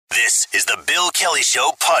This is the Bill Kelly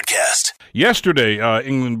Show podcast. Yesterday,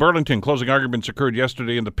 in Burlington, closing arguments occurred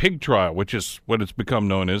yesterday in the pig trial, which is what it's become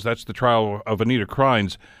known as. That's the trial of Anita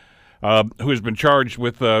Krajins, who has been charged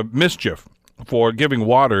with mischief for giving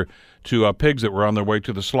water to pigs that were on their way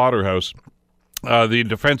to the slaughterhouse. The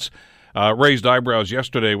defense raised eyebrows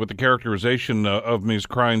yesterday with the characterization of Ms.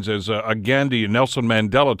 Krajins as a Gandhi, Nelson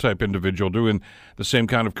Mandela type individual doing the same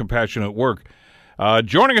kind of compassionate work.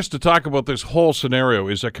 Joining us to talk about this whole scenario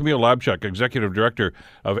is Camille Labchuk, Executive Director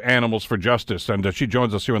of Animals for Justice, and she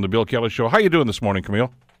joins us here on the Bill Kelly Show. How are you doing this morning,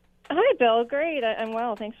 Camille? Hi, Bill. Great. I'm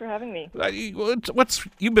well. Thanks for having me.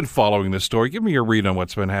 You've been following this story. Give me your read on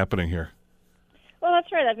what's been happening here. Well,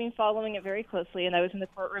 that's right. I've been following it very closely, and I was in the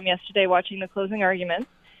courtroom yesterday watching the closing arguments.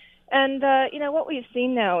 And, what we've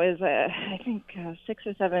seen now is, I think, 6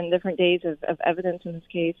 or 7 different days of evidence in this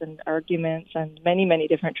case and arguments and many, many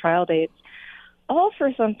different trial dates. All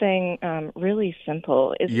for something really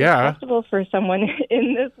simple. Is it possible for someone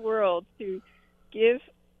in this world to give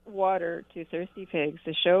water to thirsty pigs,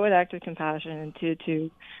 to show an act of compassion, and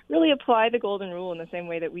to really apply the golden rule in the same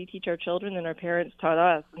way that we teach our children and our parents taught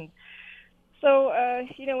us? And so,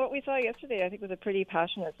 what we saw yesterday, I think, was a pretty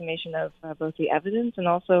passionate summation of both the evidence and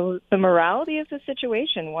also the morality of the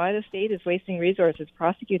situation, why the state is wasting resources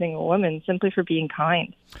prosecuting a woman simply for being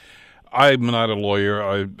kind. I'm not a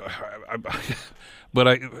lawyer, but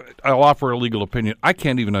I'll offer a legal opinion. I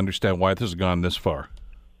can't even understand why this has gone this far.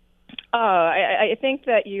 I think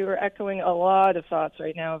that you're echoing a lot of thoughts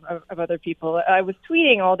right now of other people. I was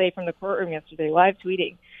tweeting all day from the courtroom yesterday, live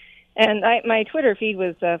tweeting, and my Twitter feed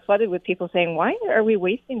was flooded with people saying, why are we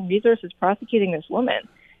wasting resources prosecuting this woman?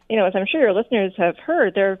 As I'm sure your listeners have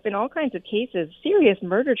heard, there have been all kinds of cases, serious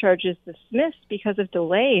murder charges dismissed because of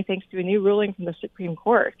delay thanks to a new ruling from the Supreme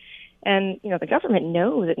Court. And, the government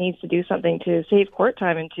knows it needs to do something to save court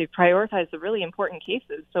time and to prioritize the really important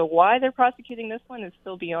cases. So why they're prosecuting this one is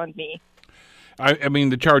still beyond me. I mean,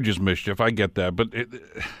 the charge is mischief. I get that. But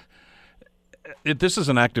this is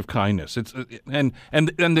an act of kindness.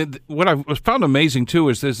 What I found amazing, too,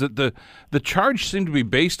 is that the charge seemed to be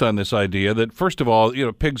based on this idea that, first of all,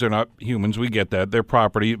 pigs are not humans. We get that. They're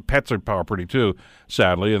property. Pets are property, too,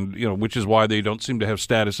 sadly, and, which is why they don't seem to have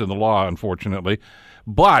status in the law, unfortunately.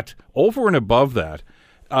 But over and above that,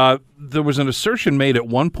 there was an assertion made at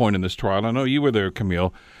one point in this trial, I know you were there,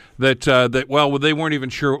 Camille, that they weren't even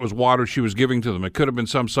sure it was water she was giving to them. It could have been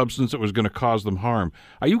some substance that was going to cause them harm.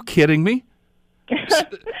 Are you kidding me?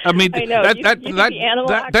 I mean, I know.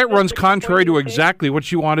 that runs contrary to exactly what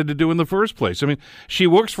she wanted to do in the first place. I mean, she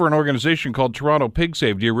works for an organization called Toronto Pig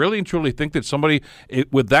Save. Do you really and truly think that somebody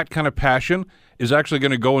with that kind of passion is actually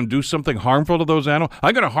going to go and do something harmful to those animals?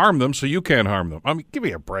 I'm going to harm them so you can't harm them. I mean, give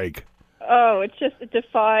me a break. Oh, it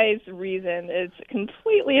defies reason. It's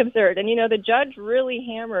completely absurd. And, the judge really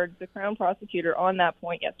hammered the Crown prosecutor on that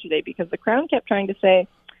point yesterday because the Crown kept trying to say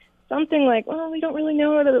something like, well, we don't really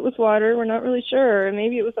know that it was water. We're not really sure. And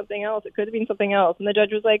maybe it was something else. It could have been something else. And the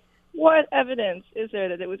judge was like, what evidence is there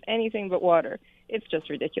that it was anything but water? It's just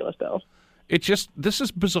ridiculous, Bill. This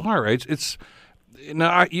is bizarre.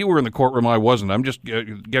 Now, you were in the courtroom. I wasn't. I'm just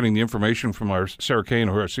getting the information from our Sarah Kane,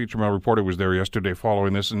 who our CHML reporter was there yesterday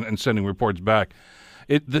following this and sending reports back.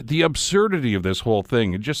 The absurdity of this whole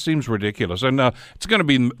thing, it just seems ridiculous. And it's going to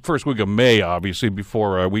be first week of May, obviously,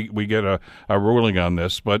 before we get a ruling on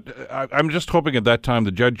this. But I'm just hoping at that time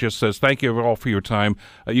the judge just says, thank you all for your time.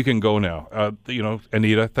 You can go now.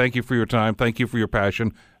 Anita, thank you for your time. Thank you for your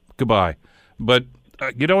passion. Goodbye. But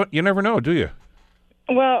you never know, do you?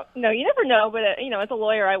 Well, no, you never know. But, as a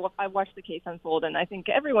lawyer, I watched the case unfold. And I think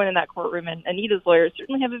everyone in that courtroom and Anita's lawyers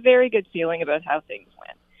certainly have a very good feeling about how things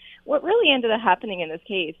went. What really ended up happening in this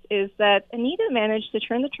case is that Anita managed to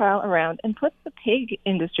turn the trial around and put the pig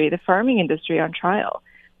industry, the farming industry, on trial.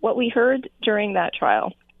 What we heard during that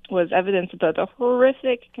trial was evidence about the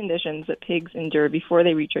horrific conditions that pigs endure before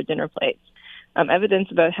they reach our dinner plates. Evidence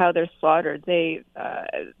about how they're slaughtered. They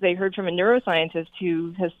heard from a neuroscientist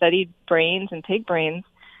who has studied brains and pig brains,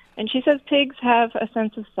 and she says pigs have a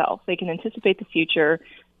sense of self. They can anticipate the future.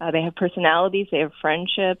 They have personalities. They have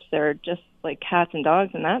friendships. They're just like cats and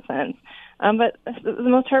dogs in that sense. But the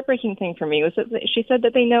most heartbreaking thing for me was that she said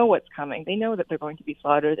that they know what's coming. They know that they're going to be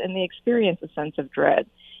slaughtered, and they experience a sense of dread.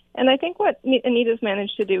 And I think what Anita's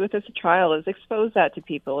managed to do with this trial is expose that to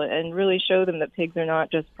people and really show them that pigs are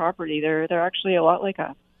not just property. They're actually a lot like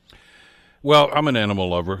us. Well, I'm an animal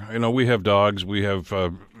lover. We have dogs. We have,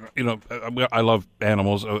 I love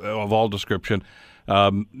animals of all description.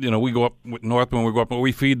 We go up north when we go up,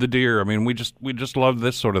 we feed the deer. I mean, we just love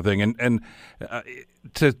this sort of thing. And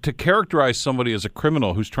to characterize somebody as a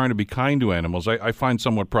criminal who's trying to be kind to animals, I find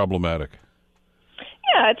somewhat problematic.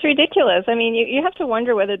 Yeah, it's ridiculous. I mean, you have to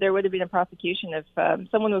wonder whether there would have been a prosecution if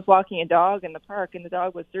someone was walking a dog in the park and the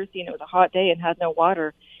dog was thirsty and it was a hot day and had no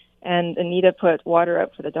water, and Anita put water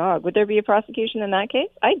out for the dog. Would there be a prosecution in that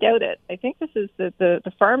case? I doubt it. I think this is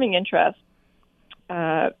the farming interest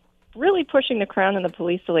really pushing the Crown and the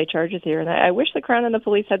police to lay charges here, and I wish the Crown and the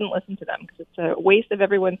police hadn't listened to them, because it's a waste of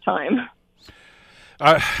everyone's time.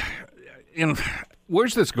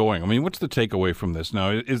 Where's this going? I mean, what's the takeaway from this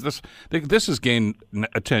now? Is this has gained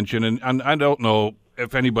attention, and I don't know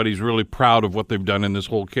if anybody's really proud of what they've done in this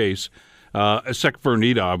whole case, except for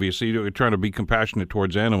Anita, obviously, trying to be compassionate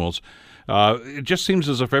towards animals. It just seems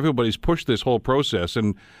as if everybody's pushed this whole process,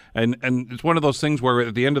 and it's one of those things where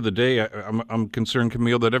at the end of the day, I'm concerned,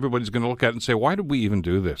 Camille, that everybody's going to look at it and say, why did we even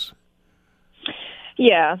do this?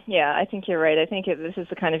 Yeah, I think you're right. I think this is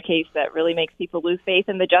the kind of case that really makes people lose faith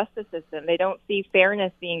in the justice system. They don't see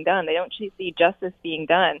fairness being done. They don't see justice being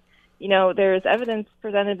done. You know, there's evidence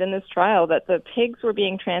presented in this trial that the pigs were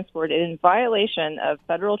being transported in violation of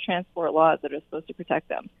federal transport laws that are supposed to protect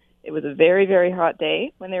them. It was a very, very hot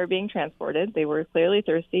day when they were being transported. They were clearly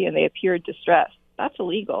thirsty and they appeared distressed. That's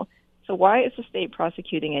illegal. So why is the state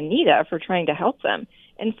prosecuting Anita for trying to help them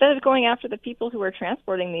instead of going after the people who are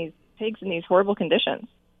transporting these pigs in these horrible conditions?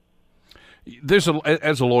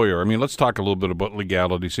 As a lawyer, I mean, let's talk a little bit about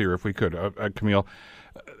legalities here, if we could, Camille.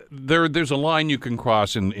 There's a line you can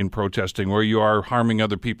cross in protesting where you are harming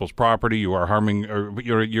other people's property, you are harming, or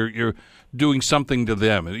you're doing something to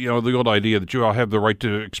them. You know, the old idea that you all have the right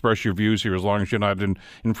to express your views here as long as you're not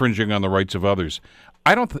infringing on the rights of others.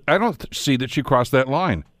 I don't see that you crossed that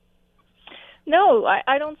line. No,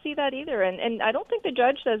 I don't see that either, and I don't think the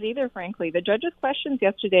judge does either, frankly. The judge's questions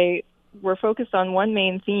yesterday were focused on one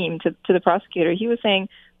main theme to the prosecutor. He was saying,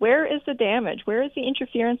 where is the damage? Where is the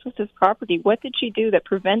interference with this property? What did she do that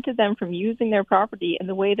prevented them from using their property in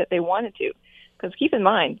the way that they wanted to? Because keep in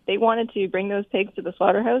mind, they wanted to bring those pigs to the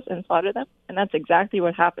slaughterhouse and slaughter them, and that's exactly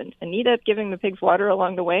what happened. Anita giving the pigs water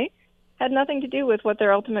along the way had nothing to do with what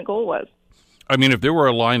their ultimate goal was. I mean, if there were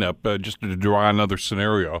a lineup, just to draw another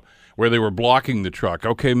scenario, where they were blocking the truck,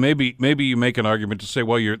 okay, maybe you make an argument to say,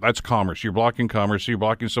 well, that's commerce. You're blocking commerce. You're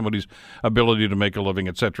blocking somebody's ability to make a living,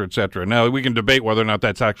 et cetera, et cetera. Now, we can debate whether or not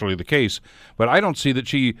that's actually the case, but I don't see that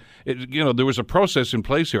there was a process in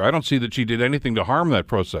place here. I don't see that she did anything to harm that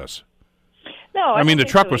process. No, I mean, the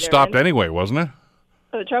truck was stopped anyway, wasn't it?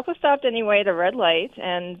 So the truck was stopped anyway at a red light,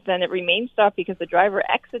 and then it remained stopped because the driver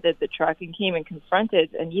exited the truck and came and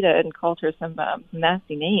confronted Anita and called her some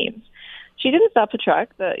nasty names. She didn't stop the truck.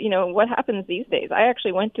 What happens these days? I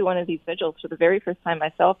actually went to one of these vigils for the very first time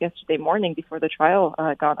myself yesterday morning before the trial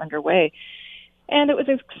got underway. And it was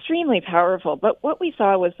extremely powerful. But what we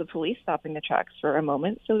saw was the police stopping the trucks for a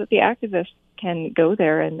moment so that the activists can go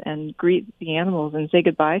there and greet the animals and say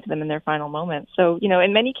goodbye to them in their final moments. So,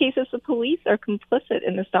 in many cases, the police are complicit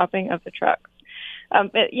in the stopping of the trucks.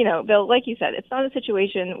 Bill, like you said, it's not a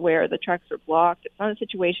situation where the trucks are blocked. It's not a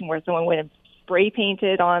situation where someone went and spray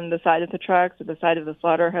painted on the side of the trucks or the side of the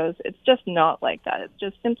slaughterhouse. It's just not like that. It's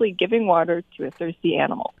just simply giving water to a thirsty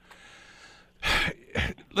animal.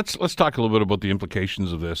 Let's talk a little bit about the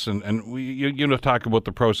implications of this, and we talk about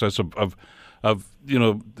the process of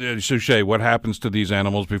Suchet, what happens to these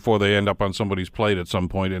animals before they end up on somebody's plate at some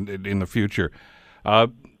point in the future.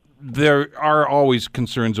 There are always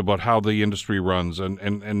concerns about how the industry runs, and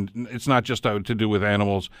it's not just to do with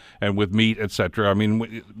animals and with meat, etc. I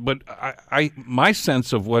mean, but my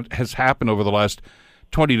sense of what has happened over the last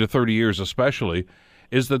 20 to 30 years especially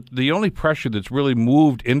is that the only pressure that's really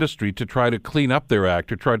moved industry to try to clean up their act,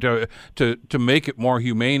 to try to make it more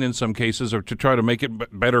humane in some cases, or to try to make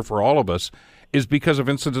it better for all of us, is because of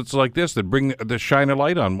incidents like this that shine a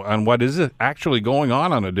light on what is actually going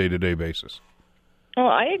on a day-to-day basis. Oh,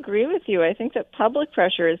 I agree with you. I think that public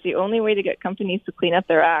pressure is the only way to get companies to clean up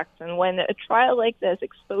their acts. And when a trial like this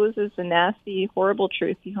exposes the nasty, horrible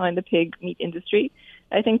truth behind the pig meat industry,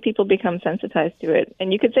 I think people become sensitized to it.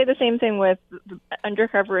 And you could say the same thing with the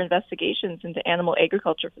undercover investigations into animal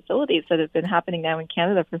agriculture facilities that have been happening now in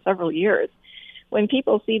Canada for several years. When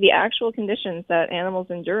people see the actual conditions that animals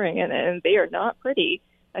are enduring, and they are not pretty,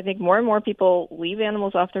 I think more and more people leave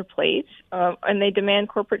animals off their plates, and they demand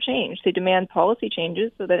corporate change. They demand policy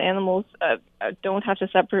changes so that animals don't have to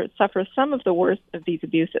suffer some of the worst of these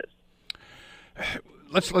abuses.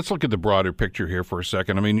 Let's look at the broader picture here for a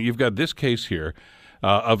second. I mean, you've got this case here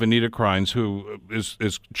of Anita Krajins, who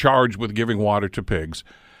is charged with giving water to pigs.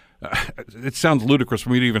 It sounds ludicrous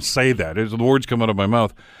for me to even say that. The words come out of my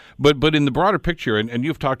mouth. But in the broader picture, and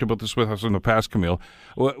you've talked about this with us in the past, Camille,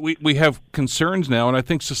 we have concerns now, and I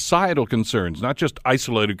think societal concerns, not just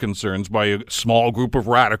isolated concerns by a small group of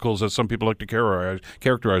radicals, as some people like to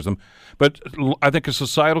characterize them, but I think a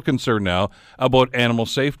societal concern now about animal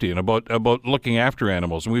safety and about looking after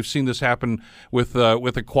animals. And we've seen this happen with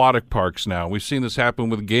aquatic parks now. We've seen this happen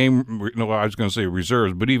with game, I was going to say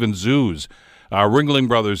reserves, but even zoos. Ringling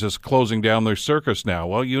Brothers is closing down their circus now.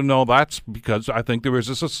 Well, that's because I think there is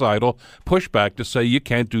a societal pushback to say you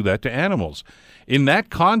can't do that to animals. In that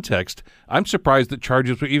context, I'm surprised that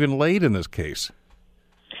charges were even laid in this case.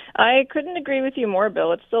 I couldn't agree with you more,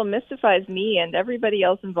 Bill. It still mystifies me and everybody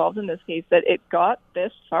else involved in this case that it got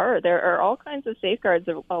this far. There are all kinds of safeguards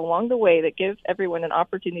along the way that give everyone an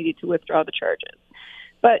opportunity to withdraw the charges.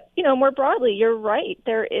 But, more broadly, you're right.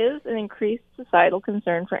 There is an increased societal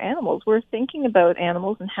concern for animals. We're thinking about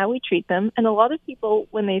animals and how we treat them. And a lot of people,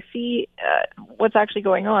 when they see what's actually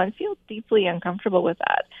going on, feel deeply uncomfortable with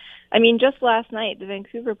that. I mean, just last night, the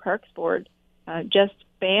Vancouver Parks Board just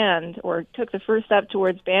banned or took the first step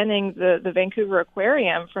towards banning the Vancouver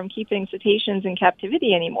Aquarium from keeping cetaceans in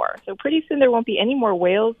captivity anymore. So pretty soon there won't be any more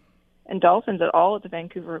whales and dolphins at all at the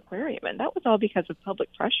Vancouver Aquarium. And that was all because of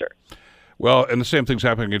public pressure. Well, and the same thing's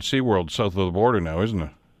happening at SeaWorld south of the border now, isn't it?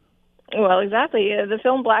 Well, exactly. The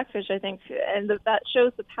film Blackfish, I think, and that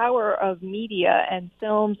shows the power of media and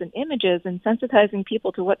films and images and sensitizing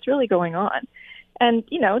people to what's really going on. And,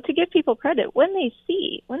 to give people credit, when they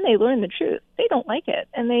learn the truth, they don't like it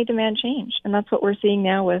and they demand change. And that's what we're seeing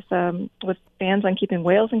now with bans on keeping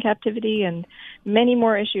whales in captivity and many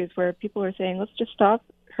more issues where people are saying, let's just stop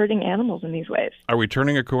hurting animals in these ways. Are we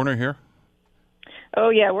turning a corner here? Oh,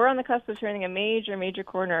 yeah, we're on the cusp of turning a major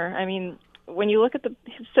corner. I mean, when you look at the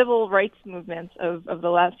civil rights movements of the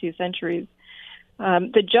last few centuries,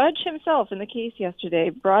 the judge himself in the case yesterday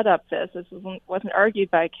brought up this. This wasn't argued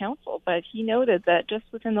by counsel, but he noted that just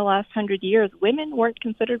within the last 100 years, women weren't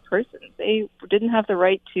considered persons. They didn't have the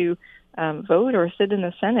right to vote or sit in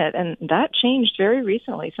the Senate, and that changed very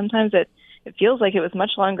recently. Sometimes it feels like it was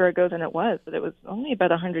much longer ago than it was, but it was only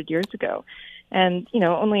about 100 years ago. And,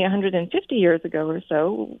 only 150 years ago or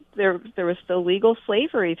so, there was still legal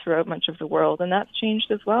slavery throughout much of the world, and that's changed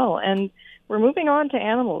as well. And we're moving on to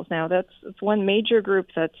animals now. That's one major group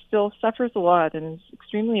that still suffers a lot and is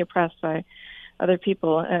extremely oppressed by other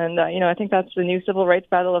people. And, I think that's the new civil rights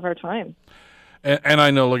battle of our time. And I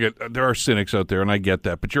know, there are cynics out there, and I get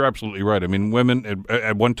that, but you're absolutely right. I mean, women,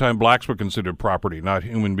 at one time, blacks were considered property, not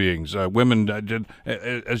human beings. Women did,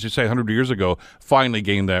 as you say, 100 years ago, finally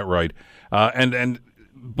gained that right.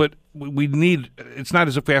 But we need, it's not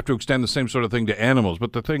as if we have to extend the same sort of thing to animals,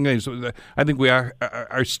 but the thing is, I think we are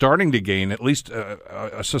starting to gain at least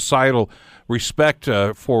a societal respect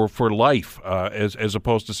for life, as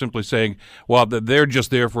opposed to simply saying, well, they're just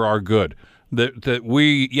there for our good. That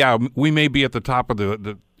we may be at the top of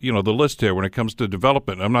the list here when it comes to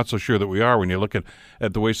development. I'm not so sure that we are when you look at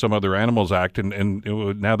the way some other animals act,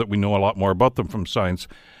 and now that we know a lot more about them from science.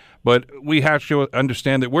 But we have to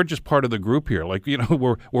understand that we're just part of the group here.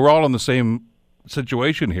 We're all in the same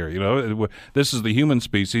situation here. This is the human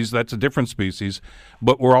species. That's a different species,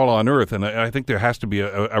 but we're all on Earth, and I think there has to be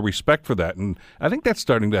a respect for that, and I think that's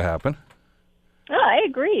starting to happen. I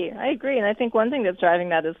agree. And I think one thing that's driving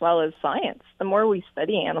that as well is science. The more we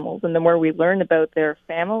study animals and the more we learn about their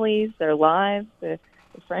families, their lives, the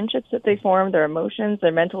friendships that they form, their emotions,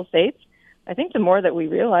 their mental states, I think the more that we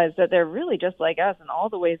realize that they're really just like us in all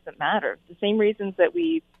the ways that matter. The same reasons that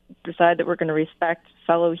we decide that we're going to respect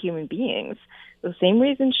fellow human beings, those same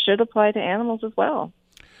reasons should apply to animals as well.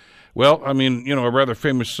 Well, I mean, a rather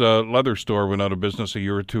famous leather store went out of business a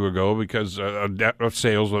year or two ago because of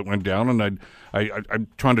sales that went down, and I'm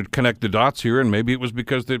trying to connect the dots here, and maybe it was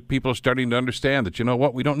because that people are starting to understand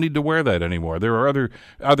that, we don't need to wear that anymore. There are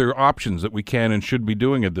other options that we can and should be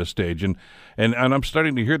doing at this stage, and I'm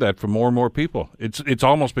starting to hear that from more and more people. It's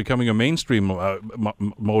almost becoming a mainstream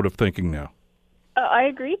mode of thinking now. I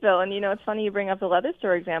agree, Bill, and it's funny you bring up the leather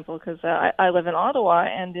store example because I live in Ottawa,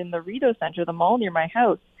 and in the Rideau Centre, the mall near my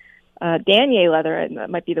house, Danier Leather, and that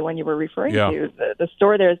might be the one you were referring to. The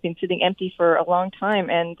store there has been sitting empty for a long time,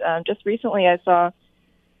 and just recently I saw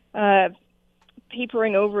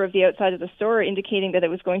papering over of the outside of the store indicating that it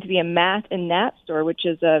was going to be a Matt and Nat store, which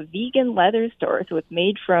is a vegan leather store. So it's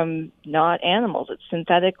made from not animals; it's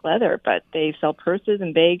synthetic leather, but they sell purses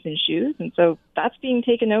and bags and shoes, and so that's being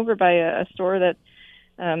taken over by a store that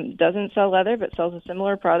doesn't sell leather but sells a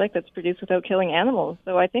similar product that's produced without killing animals.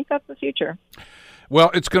 So I think that's the future. Well,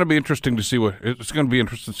 it's going to be interesting to see what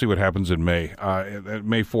happens in May.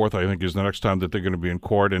 May 4th, I think, is the next time that they're going to be in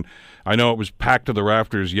court. And I know it was packed to the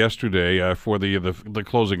rafters yesterday for the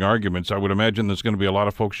closing arguments. I would imagine there's going to be a lot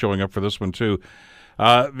of folks showing up for this one too,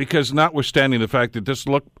 because notwithstanding the fact that this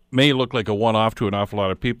may look like a one-off to an awful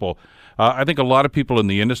lot of people, I think a lot of people in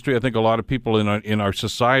the industry, I think a lot of people in our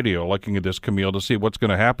society are looking at this, Camille, to see what's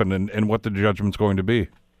going to happen and what the judgment's going to be.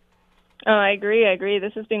 Oh, I agree.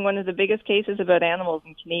 This has been one of the biggest cases about animals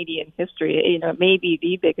in Canadian history. Maybe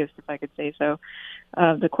the biggest, if I could say so.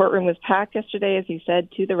 The courtroom was packed yesterday, as you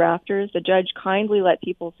said, to the rafters. The judge kindly let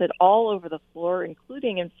people sit all over the floor,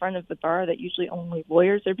 including in front of the bar that usually only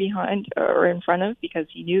lawyers are behind or in front of, because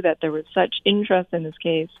he knew that there was such interest in this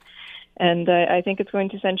case. And I think it's going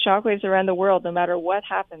to send shockwaves around the world no matter what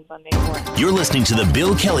happens on May 4th. You're listening to The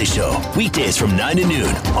Bill Kelly Show, weekdays from 9 to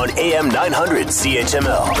noon on AM 900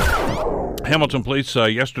 CHML. Hamilton Police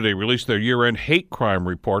yesterday released their year-end hate crime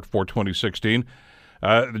report for 2016.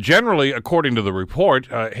 Generally, according to the report,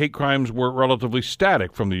 hate crimes were relatively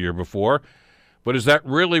static from the year before. But is that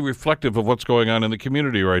really reflective of what's going on in the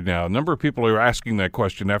community right now? A number of people are asking that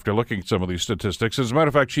question after looking at some of these statistics. As a matter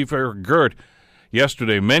of fact, Chief Eric Girt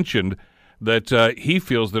yesterday mentioned that he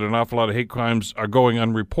feels that an awful lot of hate crimes are going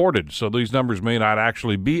unreported, so these numbers may not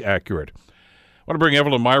actually be accurate. I want to bring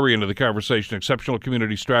Evelyn Myrie into the conversation, exceptional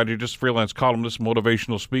community strategist, freelance columnist,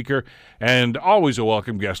 motivational speaker, and always a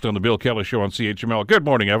welcome guest on the Bill Kelly Show on CHML. Good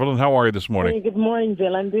morning, Evelyn. How are you this morning? Hey, good morning,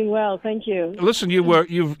 Bill. I'm doing well. Thank you. Listen,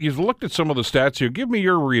 you've looked at some of the stats here. Give me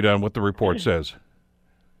your read on what the report says.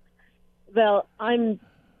 Well,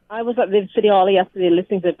 I was at the City Hall yesterday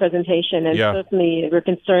listening to the presentation, and certainly we're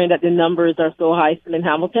concerned that the numbers are so high still in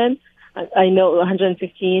Hamilton. I know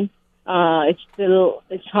 115,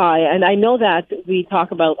 it's high. And I know that we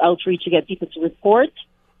talk about outreach to get people to report.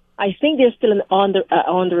 I think there's still on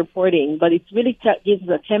the reporting, but it really gives us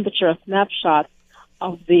a temperature, a snapshot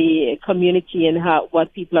of the community and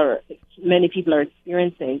many people are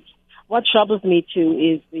experiencing. What troubles me too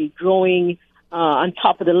is the growing on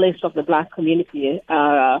top of the list of the Black community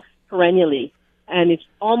perennially. And it's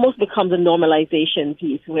almost becomes a normalization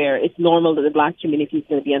piece where it's normal that the Black community is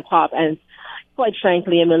going to be on top. And quite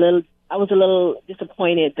frankly, I was a little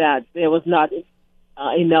disappointed that there was not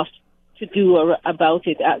enough to do about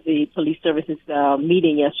it at the police services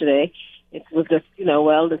meeting yesterday. It was just,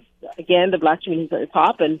 again, the Black community is at the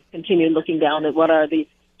top and continue looking down at what are the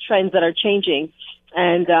trends that are changing.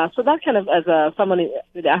 And so that kind of, as someone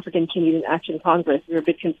with the African Canadian Action Congress, we're a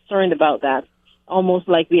bit concerned about that. Almost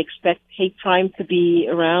like we expect hate crime to be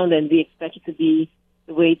around and we expect it to be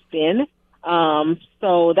the way it's been.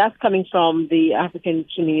 So that's coming from the African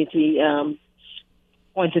community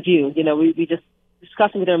point of view. We just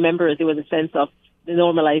discussing with our members, there was a sense of the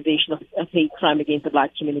normalization of hate crime against the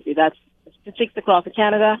Black community. That's statistics across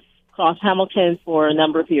Canada, across Hamilton for a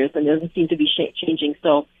number of years, and it doesn't seem to be changing.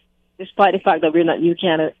 So despite the fact that we're not new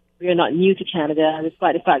to Canada,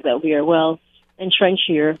 despite the fact that we are well entrenched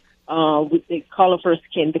here, with the color of our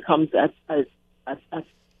skin becomes a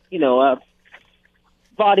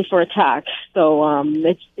body for attack. So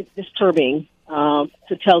it's disturbing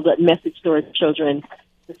to tell that message to our children,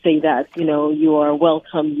 to say that you are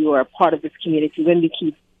welcome, you are part of this community. When we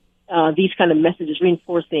keep these kind of messages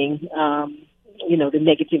reinforcing, the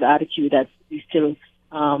negative attitude that we still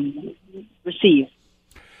receive.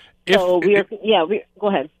 Go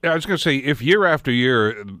ahead. I was going to say, if year after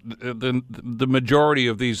year, the majority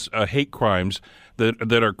of these hate crimes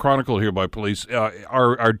that are chronicled here by police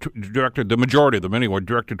are directed, the majority of them anyway,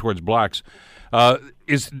 directed towards Blacks.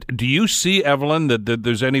 Do you see, Evelyn, that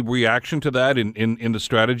there's any reaction to that in the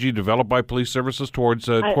strategy developed by police services towards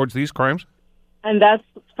these crimes? And that's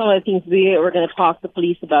some of the things we're going to talk to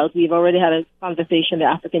police about. We've already had a conversation, the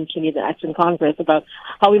African Canadian Action Congress, about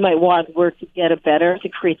how we might want to work together better to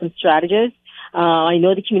create some strategies. I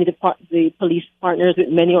know the police partners with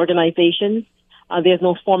many organizations. There's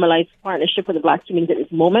no formalized partnership with the Black community at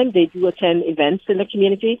this moment. They do attend events in the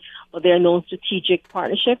community, but there are no strategic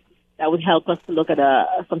partnership that would help us to look at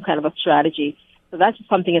some kind of a strategy. So that's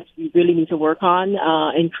something that we really need to work on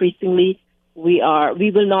increasingly. We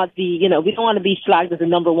will not be, we don't want to be flagged as the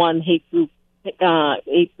number one hate group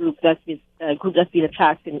that's been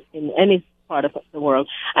attacked in any part of the world.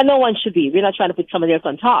 And no one should be. We're not trying to put somebody else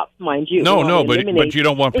on top, mind you. No, but you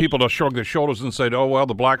don't want people to shrug their shoulders and say, oh, well,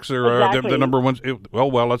 the Blacks are the number one.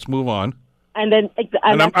 Well, let's move on. And then,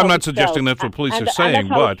 I'm not suggesting that's what police are saying,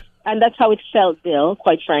 but. And that's how it felt, Bill,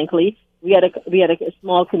 quite frankly. We had a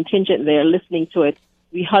small contingent there listening to it.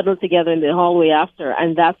 We huddled together in the hallway after,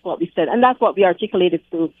 and that's what we said. And that's what we articulated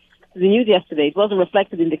to the news yesterday. It wasn't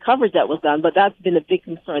reflected in the coverage that was done, but that's been a big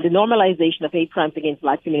concern. The normalization of hate crimes against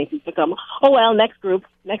black communities become, oh, well, next group,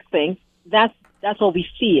 next thing. That's what we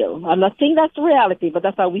feel. I'm not saying that's the reality, but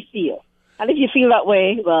that's how we feel. And if you feel that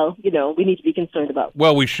way, well, we need to be concerned about.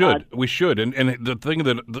 Well, we should. And the thing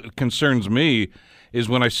that concerns me is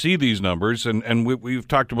when I see these numbers, and we've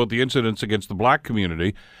talked about the incidents against the black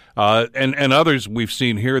community, and others we've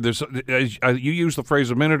seen here. There's, you used the phrase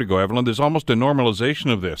a minute ago, Evelyn, there's almost a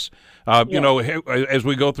normalization of this. As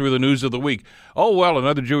we go through the news of the week, oh, well,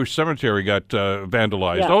 another Jewish cemetery got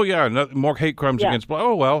vandalized. Yeah. Oh, yeah, more hate crimes against black.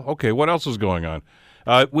 Oh, well, okay, what else is going on?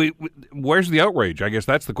 Where's the outrage? I guess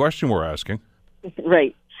that's the question we're asking.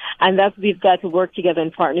 Right. And we've got to work together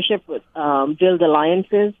in partnership with build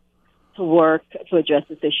alliances to work to address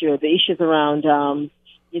this issue. The issues around,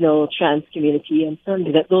 trans community, and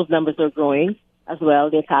certainly that those numbers are growing as well.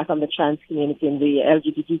 The attack on the trans community and the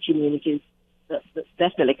LGBT community is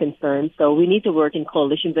definitely concerned. So we need to work in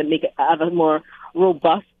coalitions and have a more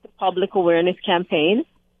robust public awareness campaign.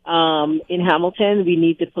 In Hamilton, we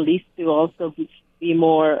need the police to also be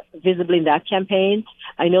more visible in that campaign.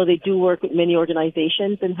 I know they do work with many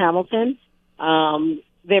organizations in Hamilton.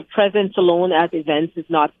 Their presence alone at events is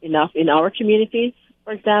not enough in our community,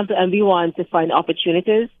 for example, and we want to find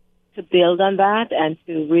opportunities to build on that and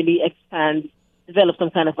to really expand, develop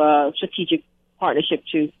some kind of a strategic partnership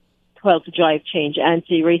to help drive change.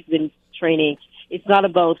 Anti-racism training, it's not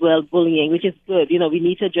about, bullying, which is good. We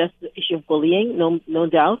need to address the issue of bullying, no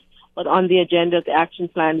doubt. But on the agenda of the action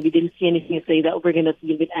plan, we didn't see anything to say that we're going to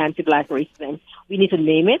deal with anti-black racism. We need to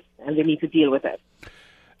name it, and we need to deal with it.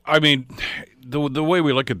 I mean, the way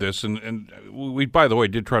we look at this, and we, by the way,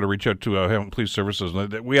 did try to reach out to Hamilton Police Services,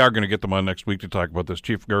 and we are going to get them on next week to talk about this.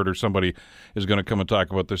 Chief Girder, somebody is going to come and talk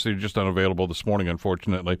about this. They're just unavailable this morning,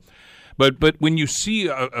 unfortunately. But when you see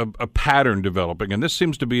a pattern developing, and this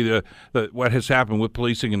seems to be the what has happened with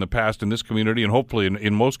policing in the past in this community, and hopefully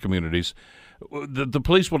in most communities, the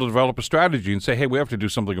police will develop a strategy and say, hey, we have to do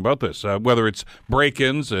something about this, whether it's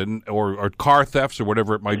break-ins or car thefts or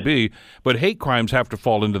whatever it might be. But hate crimes have to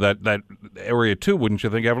fall into that area too, wouldn't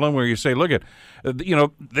you think, Evelyn, where you say, look at,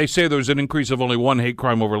 they say there's an increase of only one hate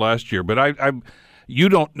crime over last year, but you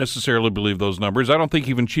don't necessarily believe those numbers. I don't think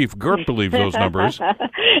even Chief Girt believed those numbers.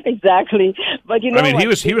 Exactly. But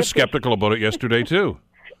he was skeptical about it yesterday too.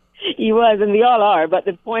 He was, and we all are. But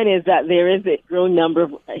the point is that there is a growing number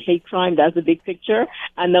of hate crime. That's the big picture.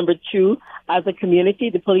 And number two, as a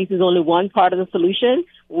community, the police is only one part of the solution.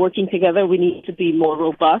 Working together, we need to be more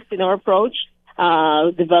robust in our approach,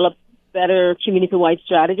 develop better community-wide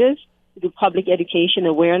strategies, do public education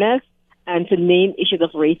awareness, and to name issues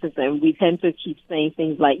of racism. We tend to keep saying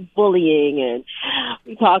things like bullying, and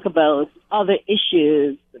we talk about other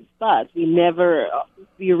issues, but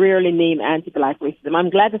we rarely name anti-black racism.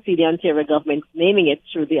 I'm glad to see the Ontario government naming it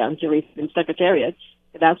through the Anti-Racism Secretariat.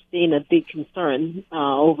 That's been a big concern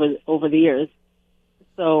over the years.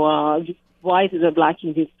 So why is the black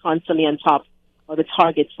community constantly on top of the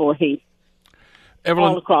targets for hate,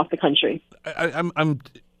 Evelyn, all across the country? I'm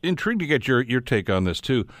intrigued to get your take on this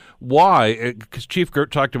too. Why? Because Chief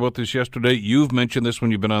Girt talked about this yesterday. You've mentioned this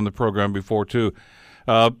when you've been on the program before too.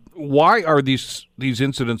 Why are these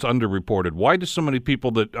incidents underreported? Why do so many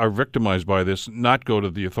people that are victimized by this not go to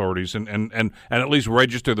the authorities and at least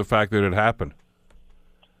register the fact that it happened?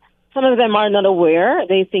 Some of them are not aware.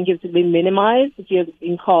 They think it's been minimized. If you've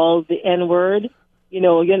been called the N-word,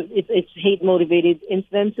 it's hate-motivated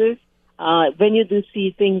incidences. When you do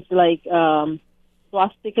see things like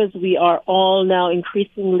swastikas, we are all now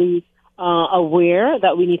increasingly aware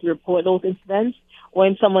that we need to report those incidents.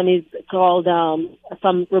 When someone is called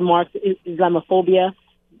some remarks, Islamophobia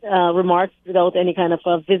remarks without any kind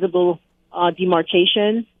of visible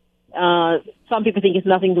demarcation, some people think it's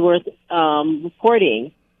nothing worth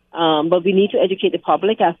reporting. But we need to educate the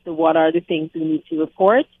public as to what are the things we need to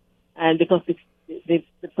report. And because the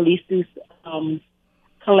police do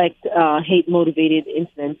collect hate-motivated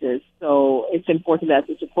incidences, so it's important that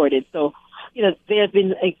it's reported. So, there's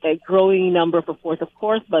been a growing number of reports, of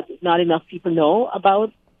course, but not enough people know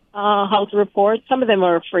about how to report. Some of them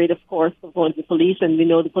are afraid, of course, of going to the police, and we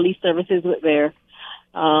know the police services with their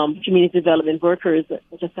community development workers,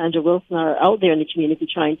 such as Sandra Wilson, are out there in the community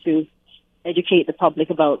trying to educate the public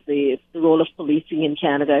about the role of policing in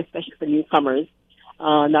Canada, especially for newcomers,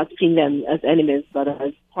 not seeing them as enemies, but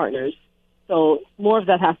as partners. So more of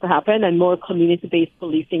that has to happen, and more community-based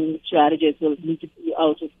policing strategies will need to be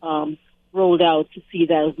rolled out to see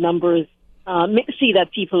those numbers, see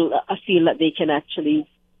that people feel that they can actually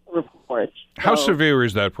report. How severe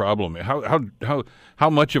is that problem? How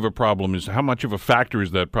much of a problem is, how much of a factor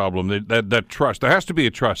is that problem? That trust. There has to be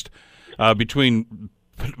a trust between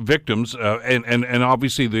victims and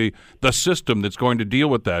obviously the system that's going to deal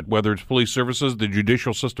with that, whether it's police services, the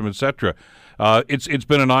judicial system, etc. It's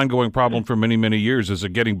been an ongoing problem for many, many years. Is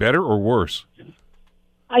it getting better or worse?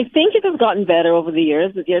 I think it has gotten better over the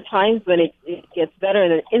years. There are times when it gets better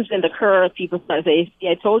and an incident occurs, people start to say,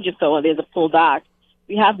 "I told you so," and there's a pullback.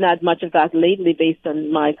 We haven't had much of that lately based on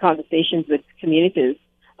my conversations with communities.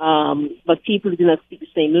 But people do not speak the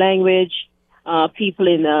same language. People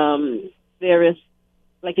in various,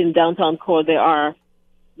 like in downtown core, there are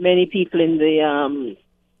many people in the,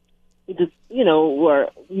 who are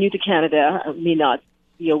new to Canada may not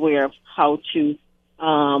be aware of how to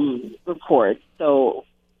report. So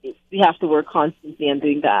we have to work constantly on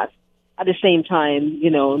doing that. At the same time,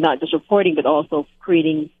 not just reporting, but also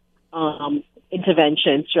creating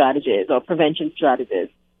intervention strategies or prevention strategies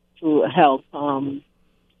to help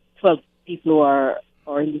people who are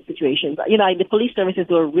in these situations. The police services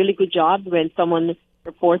do a really good job when someone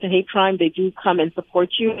reports a hate crime. They do come and support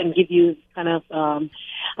you and give you kind of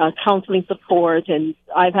counseling support. And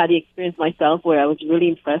I've had the experience myself where I was really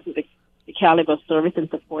impressed with the caliber of service and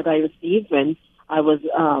support I received when I was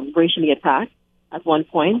racially attacked at one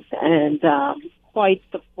point, and quite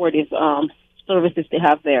supportive services they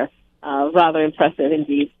have there. Rather impressive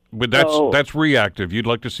indeed. But that's reactive. You'd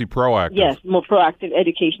like to see proactive. Yes, more proactive,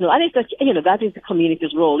 educational. And that is the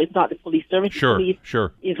community's role. It's not the police service. Sure, the police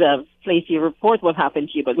sure. is a place you report what happened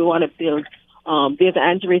to you, but we want to build. There's an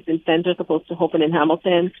anti-racism center supposed to open in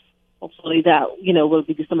Hamilton. Hopefully that, will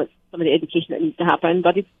be some of the education that needs to happen.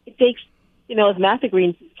 But it takes, as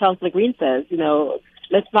Councillor Green says,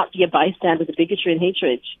 let's not be a bystander to bigotry and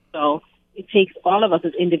hatred. So it takes all of us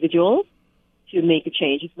as individuals to make a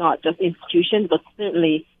change. It's not just institutions, but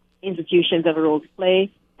certainly institutions have a role to play,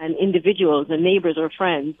 and individuals and neighbors or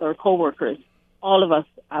friends or co-workers, all of us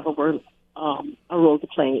have a role to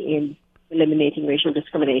play in eliminating racial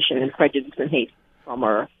discrimination and prejudice and hate from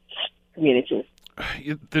our communities.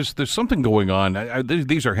 There's something going on.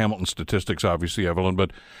 These are Hamilton statistics, obviously, Evelyn,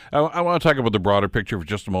 but I want to talk about the broader picture for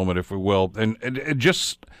just a moment, if we will. And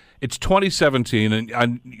it's 2017, and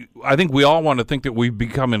I think we all want to think that we've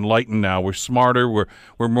become enlightened now. We're smarter. We're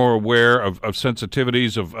more aware of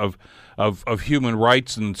sensitivities of human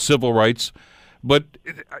rights and civil rights. But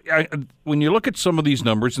when you look at some of these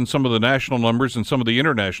numbers and some of the national numbers and some of the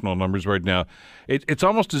international numbers right now, it's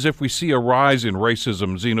almost as if we see a rise in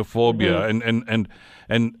racism, xenophobia,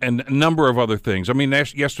 and a number of other things. I mean,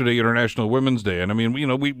 yesterday, International Women's Day, and I mean,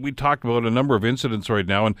 we talked about a number of incidents right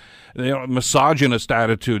now, and misogynist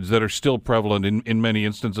attitudes that are still prevalent in many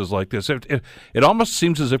instances like this. It almost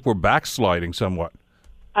seems as if we're backsliding somewhat.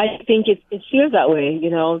 I think it feels that way.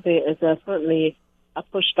 There's certainly a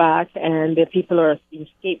pushback, and the people are being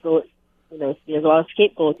scapegoat. There's a lot of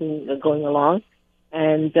scapegoating going along,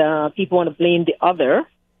 and people want to blame the other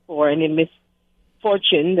for any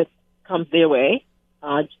misfortune that comes their way,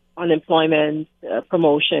 unemployment,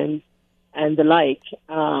 promotion, and the like.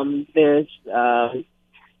 I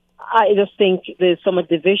just think there's so much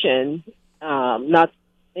division. Not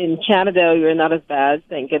in Canada, we're not as bad,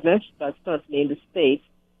 thank goodness, but certainly in the States,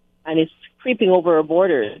 and it's creeping over our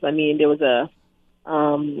borders. I mean, there was a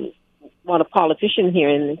politician here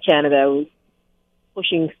in Canada who's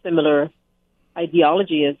pushing similar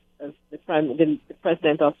ideology as the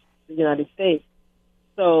president of the United States.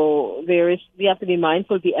 So we have to be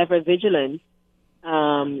mindful, be ever vigilant,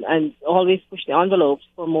 and always push the envelopes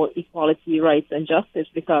for more equality, rights, and justice.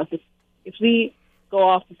 Because if we go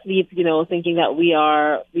off to sleep, thinking that we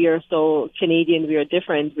are so Canadian, we are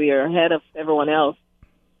different, we are ahead of everyone else,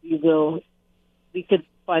 we could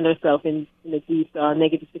find ourselves in a deep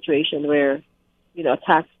negative situation where,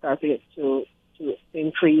 attacks start to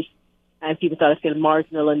increase and people start to feel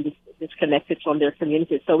marginal and disconnected from their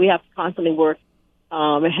communities. So we have to constantly work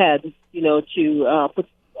ahead, to put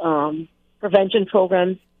prevention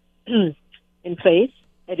programs in place,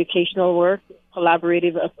 educational work,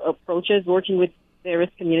 collaborative approaches, working with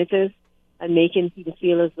various communities and making people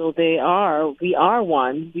feel as though we are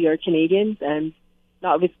one. We are Canadians, and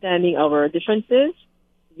notwithstanding our differences,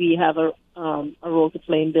 we have a role to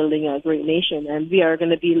play in building a great nation, and we are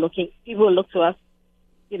going to be people will look to us,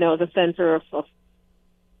 the center of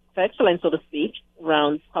excellence, so to speak,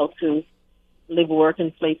 around how to live, work,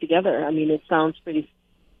 and play together. I mean, it sounds pretty,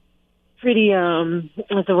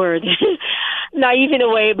 what's the word? Naive in a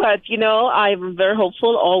way, but, I'm very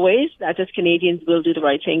hopeful always that as Canadians we'll do the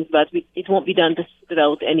right things, but it won't be done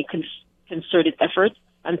without any concerted effort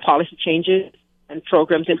and policy changes and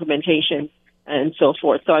programs implementation and so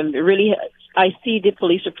forth. So I see the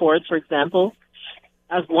police reports, for example,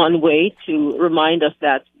 as one way to remind us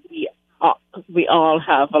that we all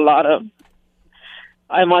have a lot of.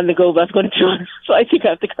 I'm on the go bus going to, so I think I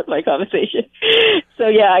have to cut my conversation. So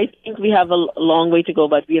yeah, I think we have a long way to go,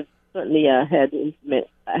 but we have certainly ahead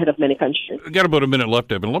of many countries. We've got about a minute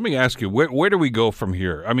left, Evan. Let me ask you, where do we go from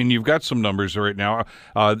here? I mean, you've got some numbers right now.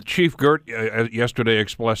 Chief Gert yesterday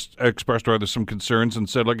expressed rather some concerns and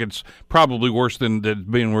said, look, it's probably worse than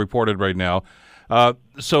being reported right now.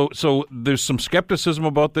 So there's some skepticism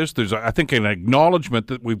about this. There's, I think, an acknowledgement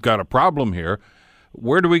that we've got a problem here.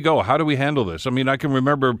 Where do we go? How do we handle this? I mean, I can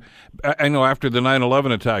remember, I know after the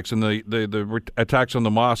 9/11 attacks and the attacks on the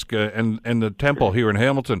mosque and the temple here in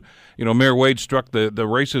Hamilton, Mayor Wade struck the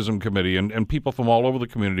racism committee and people from all over the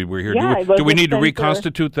community were here. Yeah, do we need to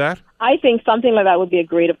reconstitute that? I think something like that would be a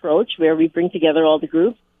great approach where we bring together all the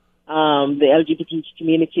groups, the LGBT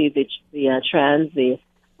community, the trans, the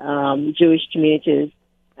Jewish communities,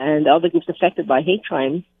 and other groups affected by hate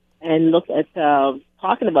crimes, and look at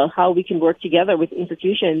talking about how we can work together with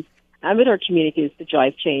institutions and with our communities to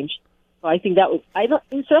drive change. So I think that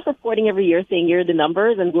instead of reporting every year saying here are the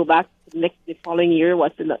numbers and go back to the following year, where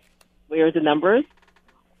are the numbers?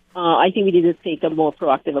 I think we need to take a more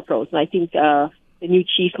proactive approach, and I think the new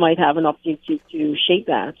chief might have an opportunity to shape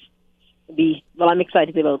that. I'm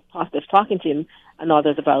excited about positive talking to him and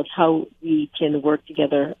others about how we can work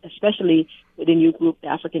together, especially with the new group, the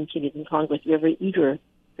African Canadian Congress. We're very eager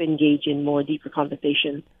to engage in more deeper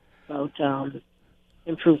conversations about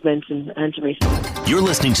improvements in anti-racism. You're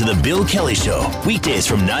listening to The Bill Kelly Show, weekdays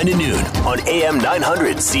from 9 to noon on AM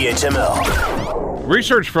 900 CHML.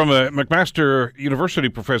 Research from a McMaster University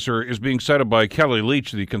professor is being cited by Kelly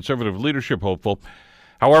Leitch, the conservative leadership hopeful.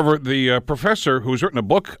 However, the professor, who's written a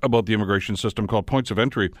book about the immigration system called Points of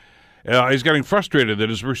Entry, is getting frustrated that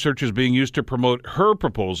his research is being used to promote her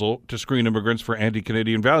proposal to screen immigrants for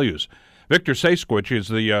anti-Canadian values. Victor Sasquatch is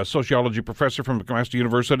the sociology professor from McMaster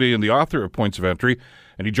University and the author of Points of Entry,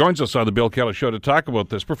 and he joins us on the Bill Kelly Show to talk about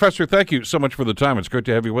this. Professor, thank you so much for the time. It's great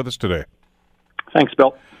to have you with us today. Thanks,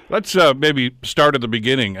 Bill. Let's maybe start at the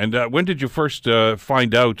beginning. And when did you first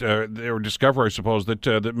find out or discover, I suppose,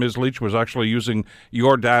 that Ms. Leitch was actually using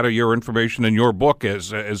your data, your information, and your book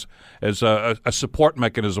as a support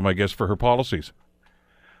mechanism, I guess, for her policies?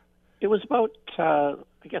 It was about,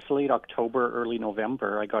 late October, early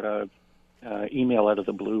November. I got a email out of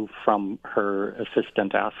the blue from her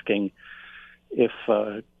assistant asking if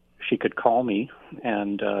she could call me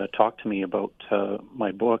and talk to me about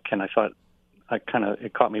my book, and I thought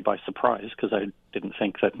it caught me by surprise because I didn't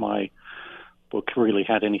think that my book really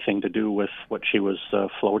had anything to do with what she was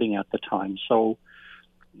floating at the time. So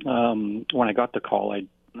when I got the call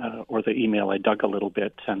or the email, I dug a little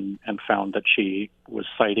bit and found that she was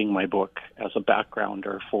citing my book as a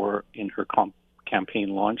backgrounder in her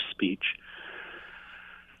campaign launch speech.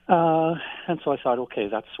 And so I thought, okay,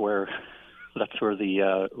 that's where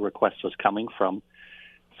the request was coming from.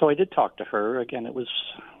 So I did talk to her. Again, it was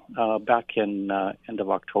back in end of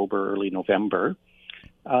October, early November.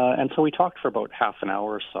 And so we talked for about half an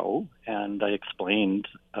hour or so, and I explained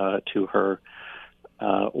to her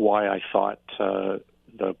why I thought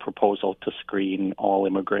the proposal to screen all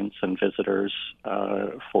immigrants and visitors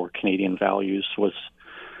for Canadian values was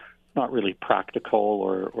not really practical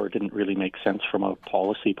or didn't really make sense from a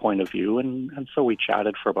policy point of view. And so we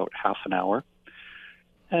chatted for about half an hour.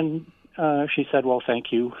 And she said, well,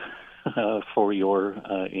 thank you for your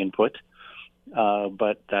input,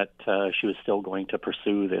 but that she was still going to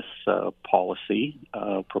pursue this policy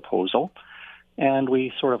proposal. And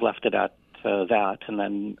we sort of left it at that. And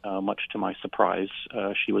then, much to my surprise,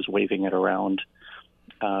 she was waving it around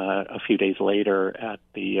a few days later at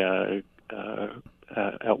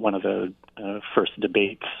at one of the first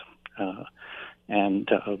debates, and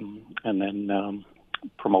then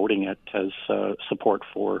promoting it as support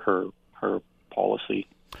for her policy.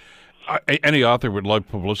 Any author would like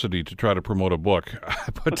publicity to try to promote a book,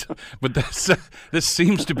 but this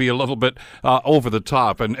seems to be a little bit over the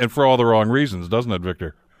top, and for all the wrong reasons, doesn't it,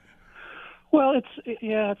 Victor? Well,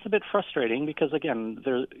 it's a bit frustrating because again,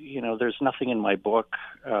 there's nothing in my book.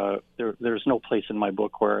 There's no place in my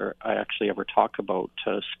book where I actually ever talk about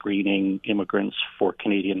screening immigrants for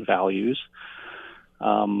Canadian values.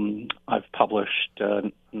 I've published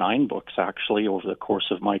 9 books actually over the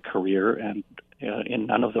course of my career, and in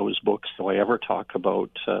none of those books do I ever talk about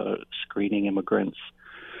screening immigrants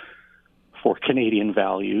for Canadian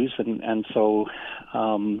values, and so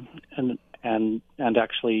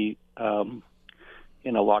actually.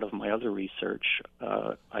 In a lot of my other research,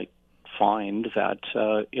 I find that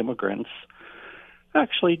immigrants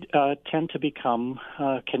actually tend to become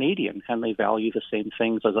Canadian, and they value the same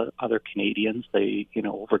things as other Canadians. They,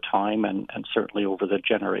 over time and certainly over the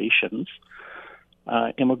generations,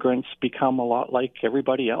 immigrants become a lot like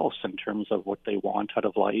everybody else in terms of what they want out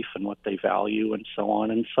of life and what they value and so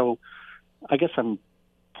on. And so I guess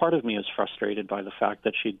part of me is frustrated by the fact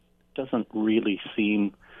that she doesn't really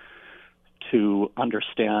seem to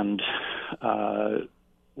understand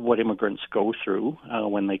what immigrants go through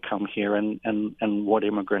when they come here and what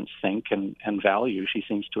immigrants think and value. She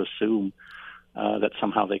seems to assume that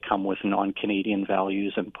somehow they come with non-Canadian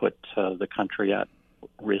values and put the country at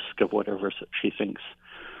risk of whatever she thinks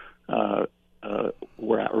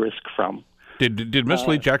we're at risk from. Did Ms.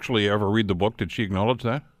 Leach actually ever read the book? Did she acknowledge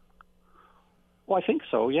that? Well, I think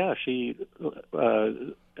so, yeah. She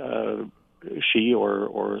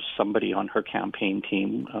or somebody on her campaign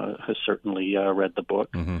team has certainly read the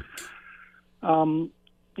book. Mm-hmm.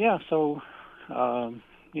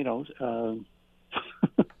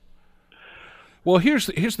 Well, here's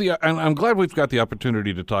the. And I'm glad we've got the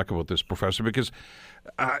opportunity to talk about this, Professor, because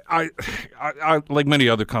I like many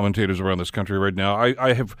other commentators around this country right now,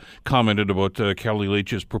 I have commented about Kellie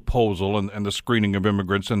Leitch's proposal and the screening of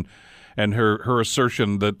immigrants and her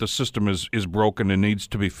assertion that the system is broken and needs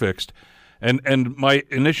to be fixed. And my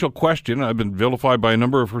initial question, I've been vilified by a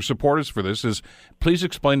number of her supporters for this, is please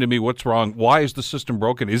explain to me what's wrong. Why is the system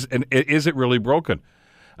broken? Is it really broken?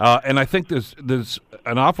 And I think there's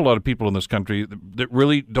an awful lot of people in this country that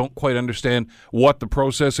really don't quite understand what the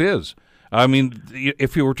process is. I mean,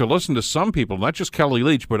 if you were to listen to some people, not just Kellie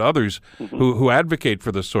Leitch, but others who advocate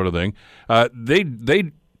for this sort of thing,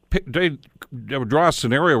 they draw a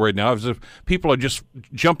scenario right now as if people are just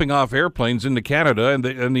jumping off airplanes into Canada, and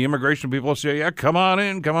the immigration people say, "Yeah, come on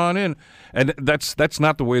in," and that's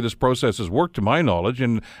not the way this process has worked, to my knowledge.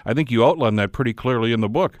 And I think you outline that pretty clearly in the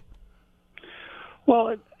book.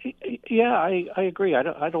 Well, yeah, I agree.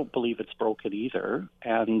 I don't believe it's broken either.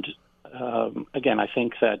 And again, I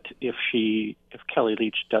think that if Kellie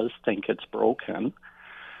Leitch does think it's broken,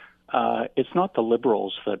 it's not the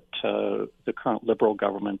Liberals that the current Liberal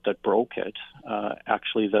government that broke it.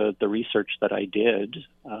 Actually, the research that I did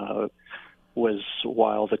was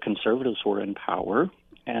while the Conservatives were in power,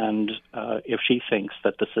 and if she thinks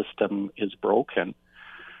that the system is broken,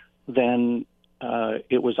 then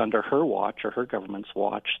it was under her watch or her government's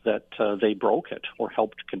watch that they broke it or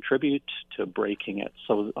helped contribute to breaking it.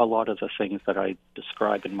 So a lot of the things that I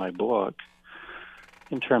describe in my book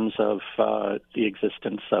in terms of the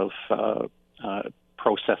existence of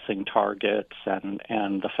processing targets and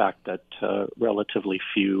the fact that relatively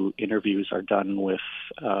few interviews are done with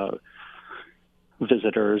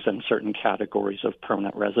visitors and certain categories of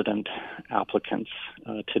permanent resident applicants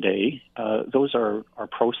today. Those are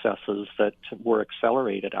processes that were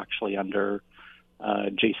accelerated actually under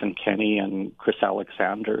Jason Kenney and Chris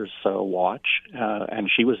Alexander's watch,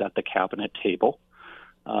 and she was at the cabinet table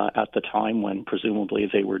at the time when presumably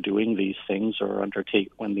they were doing these things or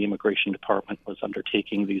when the Immigration Department was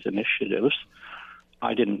undertaking these initiatives.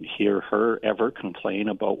 I didn't hear her ever complain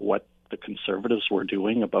about what the Conservatives were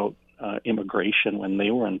doing about immigration when they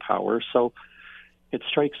were in power. So it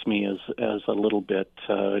strikes me as a little bit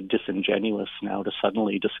disingenuous now to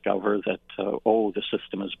suddenly discover that, the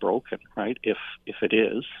system is broken, right? If it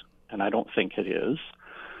is, and I don't think it is,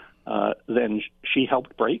 then she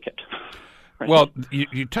helped break it. Right? Well,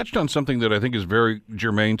 you touched on something that I think is very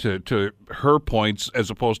germane to her points as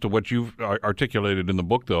opposed to what you've articulated in the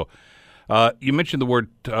book, though. You mentioned the word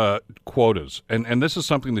quotas, and this is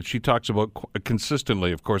something that she talks about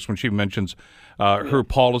consistently, of course, when she mentions her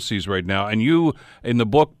policies right now. And you, in the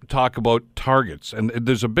book, talk about targets, and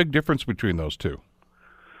there's a big difference between those two.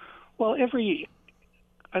 Well,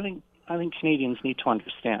 I think Canadians need to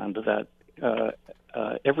understand that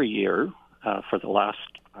every year for the last,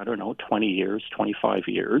 20 years, 25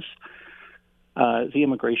 years, the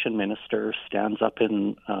immigration minister stands up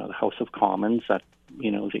in the House of Commons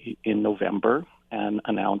in November and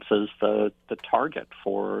announces the target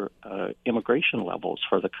for immigration levels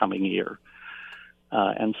for the coming year.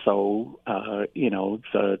 And so,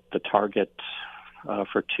 the target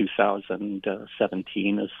for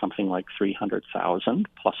 2017 is something like 300,000,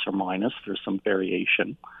 plus or minus. There's some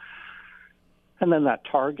variation. And then that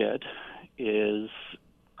target is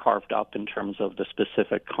carved up in terms of the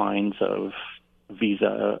specific kinds of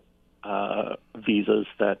visas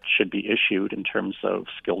that should be issued in terms of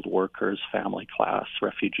skilled workers, family class,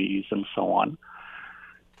 refugees, and so on.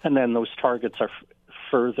 And then those targets are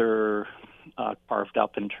further carved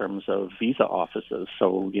up in terms of visa offices.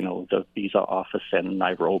 So, the visa office in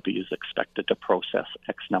Nairobi is expected to process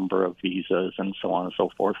X number of visas and so on and so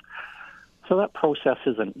forth. So that process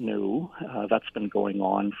isn't new. That's been going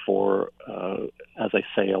on for, as I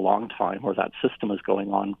say, a long time, or that system is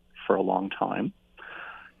going on for a long time.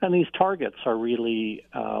 And these targets are really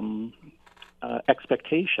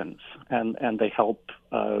expectations, and they help,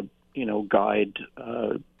 guide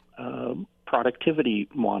productivity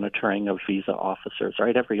monitoring of visa officers.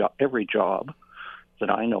 Right, every job that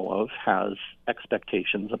I know of has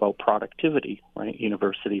expectations about productivity. Right,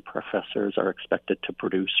 university professors are expected to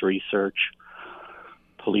produce research.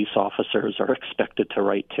 Police officers are expected to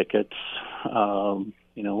write tickets.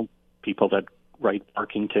 People that write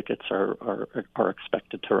parking tickets are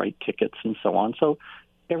expected to write tickets, and so on. So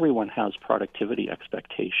everyone has productivity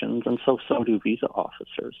expectations, and so do visa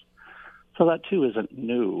officers. So that too isn't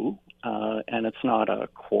new, and it's not a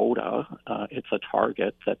quota. It's a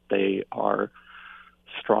target that they are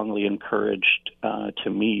strongly encouraged to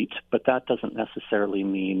meet, but that doesn't necessarily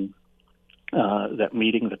mean that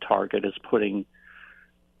meeting the target is putting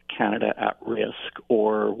Canada at risk,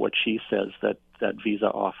 or what she says that visa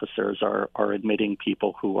officers are admitting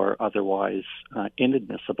people who are otherwise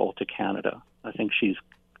inadmissible to Canada. I think she's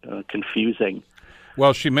confusing.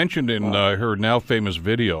 Well, she mentioned in her now famous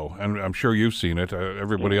video, and I'm sure you've seen it,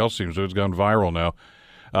 everybody else seems to, it's gone viral now,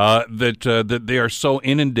 that they are so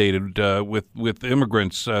inundated with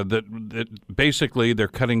immigrants that basically they're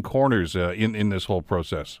cutting corners in this whole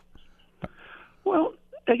process. Well,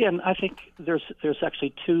 again, I think there's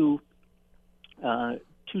actually two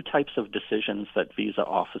types of decisions that visa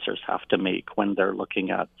officers have to make when they're looking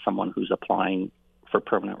at someone who's applying for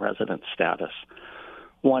permanent resident status.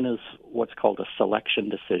 One is what's called a selection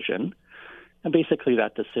decision, and basically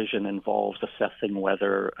that decision involves assessing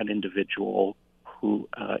whether an individual who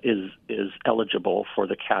is eligible for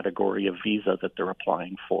the category of visa that they're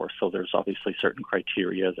applying for. So there's obviously certain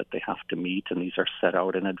criteria that they have to meet, and these are set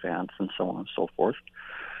out in advance and so on and so forth.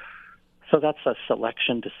 So that's a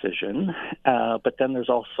selection decision, but then there's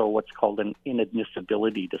also what's called an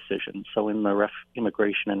inadmissibility decision. So in the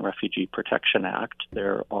Immigration and Refugee Protection Act,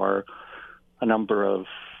 there are a number of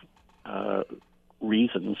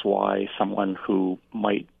reasons why someone who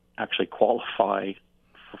might actually qualify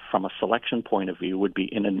from a selection point of view would be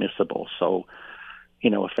inadmissible. So,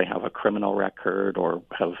 if they have a criminal record or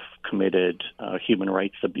have committed human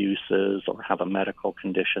rights abuses or have a medical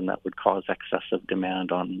condition that would cause excessive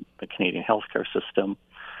demand on the Canadian healthcare system.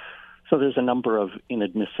 So there's a number of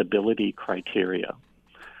inadmissibility criteria.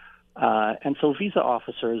 And so visa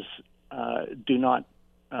officers do not,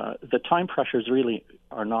 the time pressures really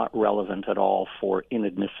are not relevant at all for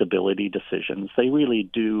inadmissibility decisions. They really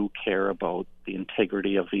do care about the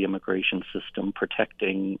integrity of the immigration system,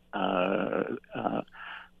 protecting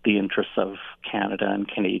the interests of Canada and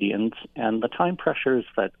Canadians. And the time pressures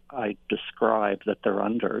that I described that they're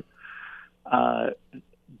under are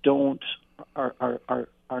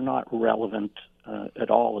not relevant at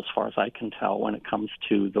all, as far as I can tell, when it comes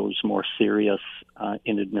to those more serious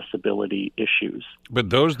inadmissibility issues. But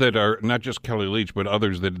those that are not just Kelly Leitch, but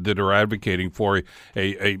others that are advocating for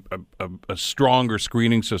a stronger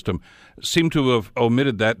screening system seem to have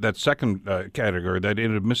omitted that second category, that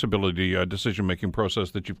inadmissibility decision-making process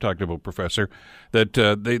that you've talked about, Professor. That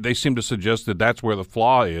they seem to suggest that that's where the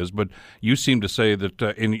flaw is, but you seem to say that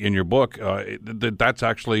in your book that's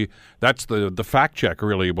the fact check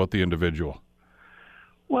really about the individual.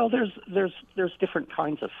 Well, there's different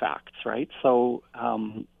kinds of facts, right? So,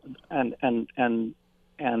 and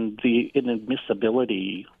the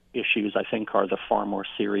inadmissibility issues, I think, are the far more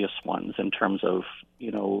serious ones in terms of,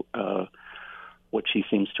 what she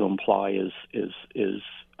seems to imply is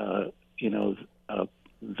that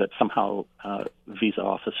somehow visa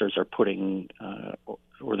officers are putting,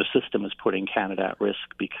 or the system is putting Canada at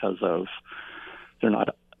risk because of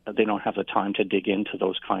they don't have the time to dig into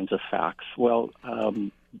those kinds of facts. Well,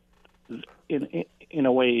 in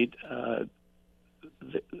a way,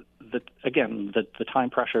 the time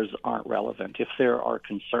pressures aren't relevant. If there are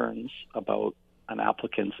concerns about an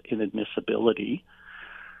applicant's inadmissibility,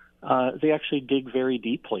 they actually dig very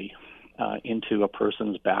deeply into a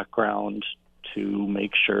person's background to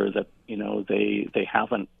make sure that they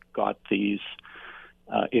haven't got these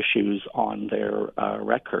issues on their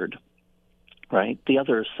record. Right. The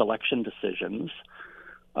other selection decisions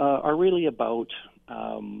are really about,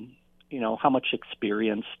 how much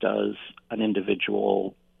experience does an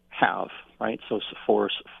individual have, right? So for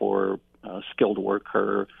skilled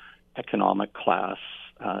worker, economic class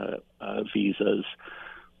visas,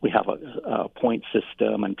 we have a point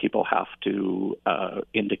system, and people have to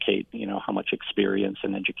indicate, how much experience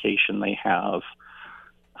and education they have.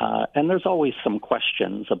 And there's always some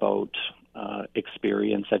questions about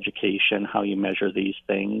experience, education, how you measure these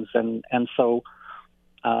things, and so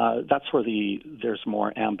that's where there's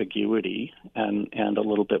more ambiguity and a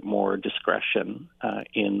little bit more discretion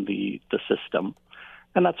in the system,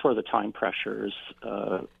 and that's where the time pressures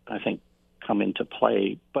I think come into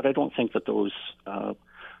play. But I don't think that those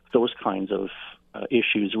kinds of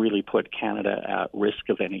issues really put Canada at risk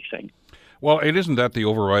of anything. Well, it isn't that the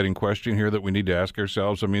overriding question here that we need to ask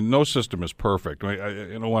ourselves? I mean, no system is perfect.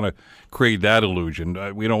 I don't want to create that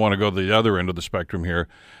illusion. We don't want to go to the other end of the spectrum here.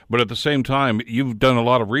 But at the same time, you've done a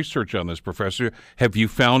lot of research on this, Professor. Have you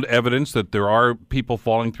found evidence that there are people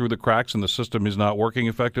falling through the cracks and the system is not working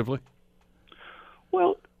effectively?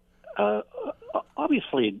 Well,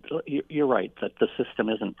 obviously, you're right that the system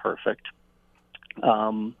isn't perfect.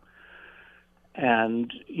 And,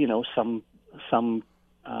 some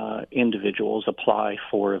individuals apply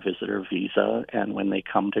for a visitor visa, and when they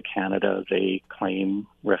come to Canada, they claim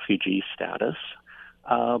refugee status.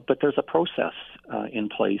 But there's a process in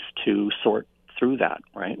place to sort through that,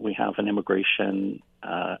 right? We have an immigration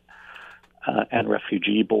and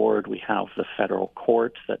refugee board. We have the federal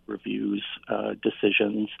court that reviews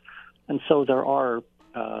decisions. And so there are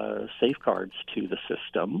safeguards to the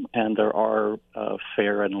system, and there are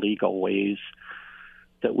fair and legal ways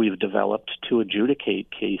that we've developed to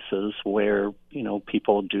adjudicate cases where,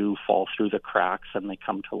 people do fall through the cracks and they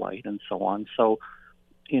come to light and so on. So,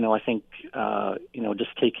 I think,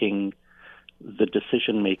 just taking the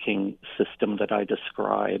decision-making system that I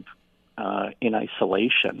describe in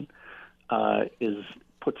isolation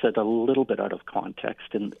puts it a little bit out of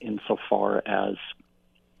context insofar as,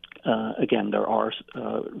 again, there are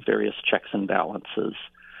various checks and balances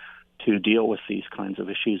to deal with these kinds of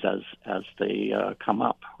issues as they come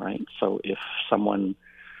up, right? So if someone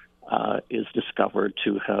is discovered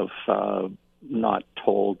to have not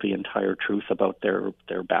told the entire truth about their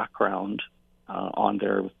background on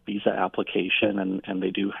their visa application, and they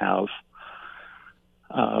do have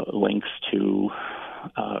links to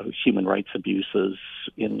human rights abuses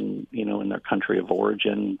in their country of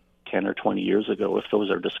origin 10 or 20 years ago, if those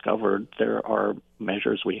are discovered, there are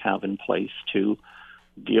measures we have in place to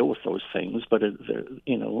deal with those things, but it's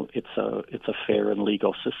a fair and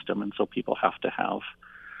legal system, and so people have to have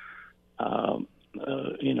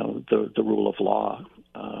the rule of law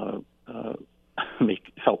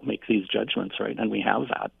help make these judgments, right? And we have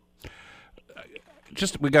that.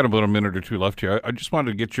 We got about a minute or two left here. I just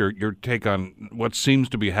wanted to get your take on what seems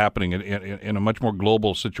to be happening in a much more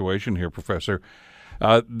global situation here, Professor.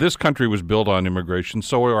 This country was built on immigration.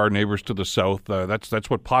 So are our neighbors to the south. That's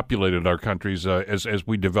what populated our countries as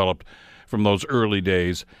we developed from those early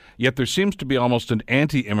days. Yet there seems to be almost an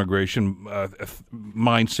anti-immigration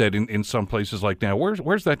mindset in some places like now.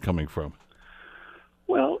 Where's that coming from?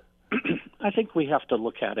 Well, I think we have to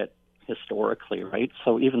look at it historically, right?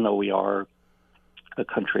 So even though we are a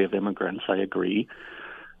country of immigrants, I agree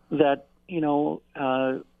that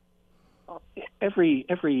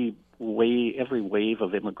every wave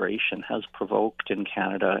of immigration has provoked in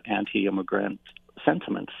Canada anti-immigrant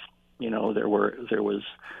sentiments. There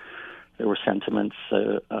were sentiments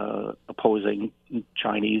opposing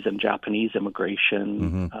Chinese and Japanese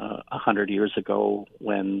immigration 100 years ago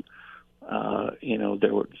when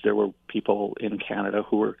there were people in Canada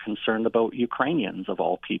who were concerned about Ukrainians of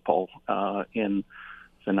all people in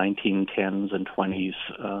the 1910s and 20s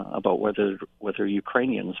about whether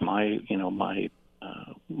Ukrainians, my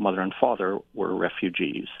mother and father, were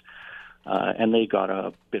refugees. And they got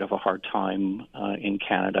a bit of a hard time in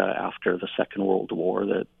Canada after the Second World War,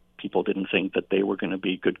 that people didn't think that they were going to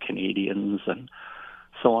be good Canadians and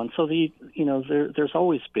so on. So there's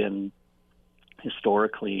always been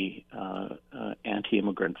historically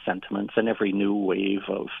anti-immigrant sentiments, and every new wave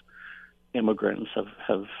of immigrants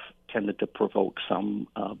have tended to provoke some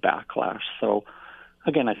backlash. So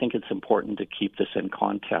again, I think it's important to keep this in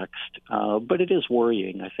context, but it is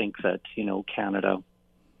worrying. I think that, Canada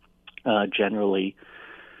generally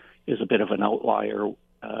is a bit of an outlier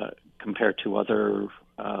compared to other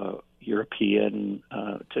European,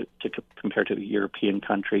 compared to European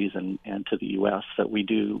countries and to the U.S., that we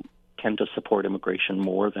do tend to support immigration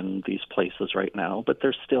more than these places right now. But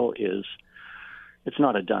there still is, it's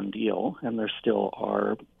not a done deal, and there still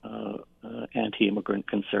are anti-immigrant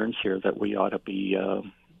concerns here that we ought to be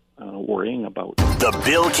worrying about. The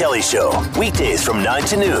Bill Kelly Show, weekdays from 9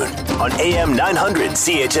 to noon on AM 900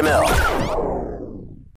 CHML.